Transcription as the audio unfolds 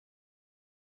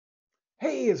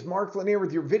Hey, it's Mark Lanier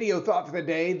with your video thought for the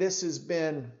day. This has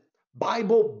been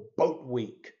Bible Boat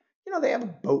Week. You know, they have a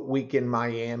boat week in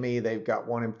Miami. They've got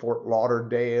one in Fort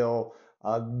Lauderdale.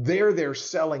 They're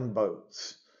selling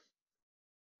boats.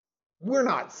 We're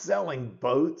not selling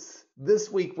boats.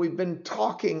 This week we've been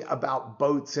talking about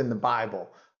boats in the Bible.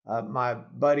 My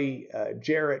buddy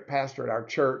Jarrett, pastor at our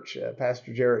church,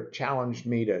 Pastor Jarrett, challenged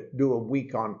me to do a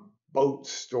week on boat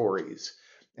stories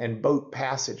and boat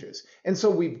passages. And so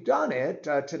we've done it.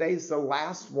 Today's the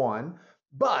last one,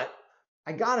 but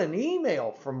I got an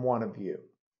email from one of you.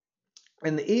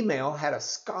 And the email had a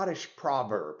Scottish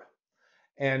proverb.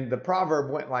 And the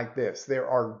proverb went like this: there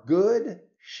are good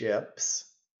ships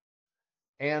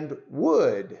and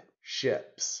wood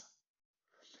ships,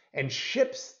 and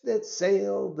ships that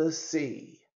sail the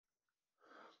sea.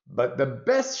 But the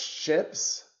best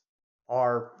ships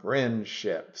are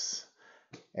friendships,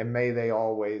 and may they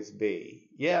always be.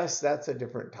 Yes, that's a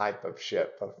different type of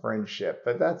ship, a friendship,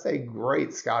 but that's a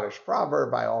great Scottish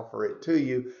proverb. I offer it to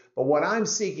you. But what I'm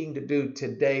seeking to do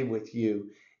today with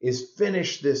you is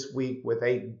finish this week with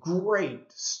a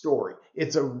great story.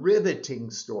 It's a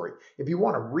riveting story. If you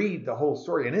want to read the whole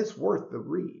story, and it's worth the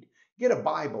read, get a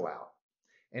Bible out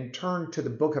and turn to the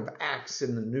book of Acts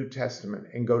in the New Testament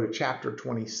and go to chapter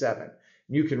 27.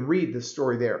 You can read the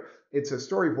story there. It's a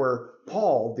story where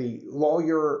Paul, the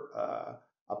lawyer,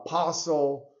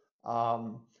 apostle,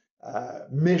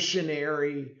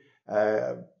 missionary,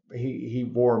 he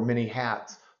wore many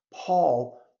hats.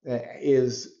 Paul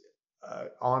is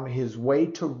on his way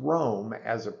to Rome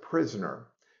as a prisoner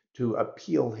to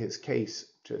appeal his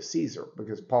case to Caesar,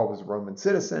 because Paul was a Roman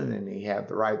citizen and he had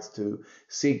the rights to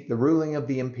seek the ruling of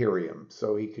the imperium.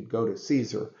 So he could go to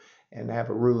Caesar and have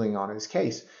a ruling on his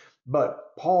case.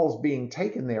 But Paul's being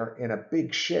taken there in a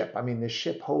big ship. I mean, this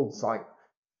ship holds like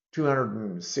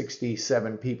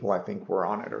 267 people, I think, were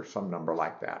on it, or some number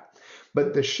like that.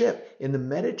 But the ship in the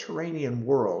Mediterranean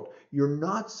world, you're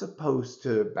not supposed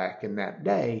to, back in that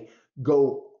day,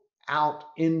 go out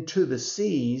into the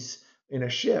seas in a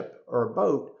ship or a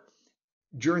boat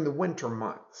during the winter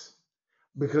months,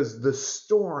 because the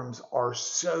storms are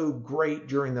so great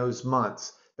during those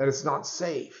months that it's not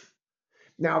safe.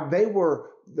 Now,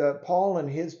 Paul and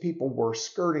his people were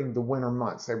skirting the winter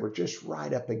months. They were just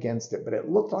right up against it, but it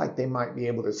looked like they might be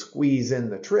able to squeeze in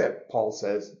the trip. Paul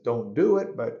says, don't do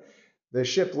it, but the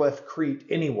ship left Crete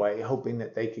anyway, hoping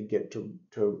that they could get to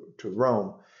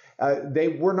Rome. They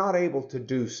were not able to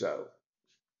do so.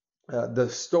 The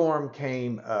storm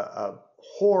came, a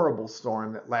horrible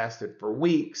storm that lasted for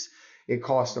weeks. It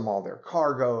cost them all their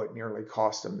cargo. It nearly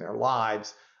cost them their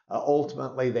lives.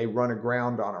 Ultimately, they run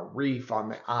aground on a reef on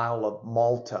the Isle of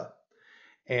Malta.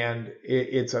 And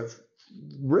it's a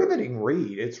riveting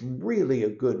read. It's really a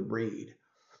good read.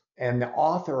 And the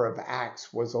author of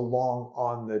Acts was along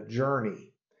on the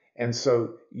journey. And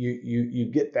so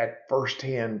you get that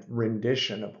firsthand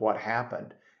rendition of what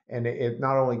happened. And it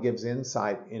not only gives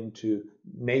insight into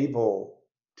naval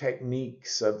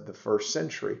techniques of the first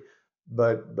century,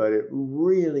 but it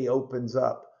really opens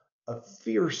up a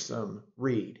fearsome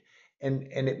read. And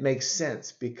it makes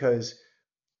sense, because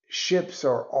ships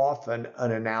are often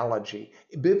an analogy,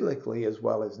 biblically as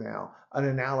well as now, an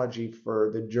analogy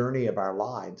for the journey of our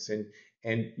lives.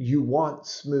 And you want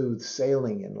smooth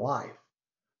sailing in life.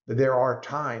 But there are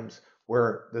times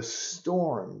where the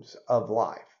storms of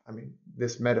life, I mean,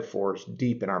 this metaphor is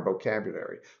deep in our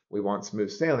vocabulary. We want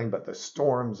smooth sailing, but the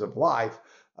storms of life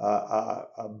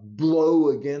blow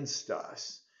against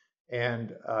us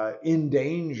and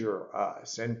endanger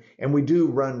us. And we do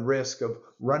run risk of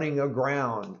running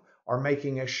aground or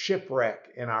making a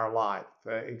shipwreck in our life,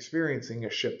 experiencing a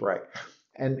shipwreck.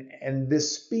 And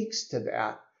this speaks to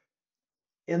that,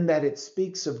 in that it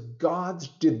speaks of God's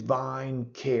divine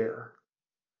care,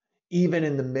 even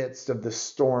in the midst of the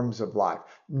storms of life.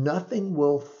 Nothing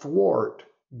will thwart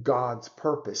God's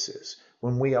purposes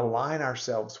when we align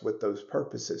ourselves with those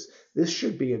purposes. This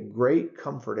should be a great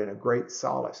comfort and a great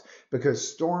solace,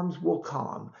 because storms will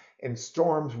come and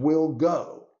storms will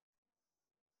go,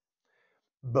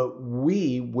 but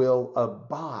we will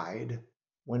abide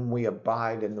when we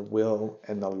abide in the will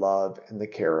and the love and the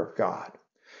care of God.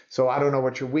 So I don't know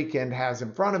what your weekend has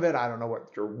in front of it. I don't know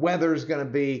what your weather's going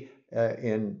to be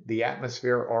in the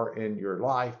atmosphere or in your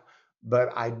life.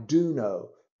 But I do know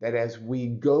that as we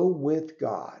go with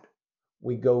God,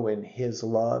 we go in his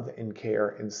love and care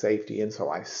and safety. And so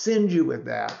I send you with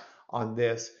that on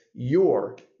this,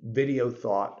 your video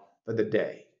thought for the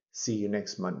day. See you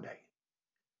next Monday.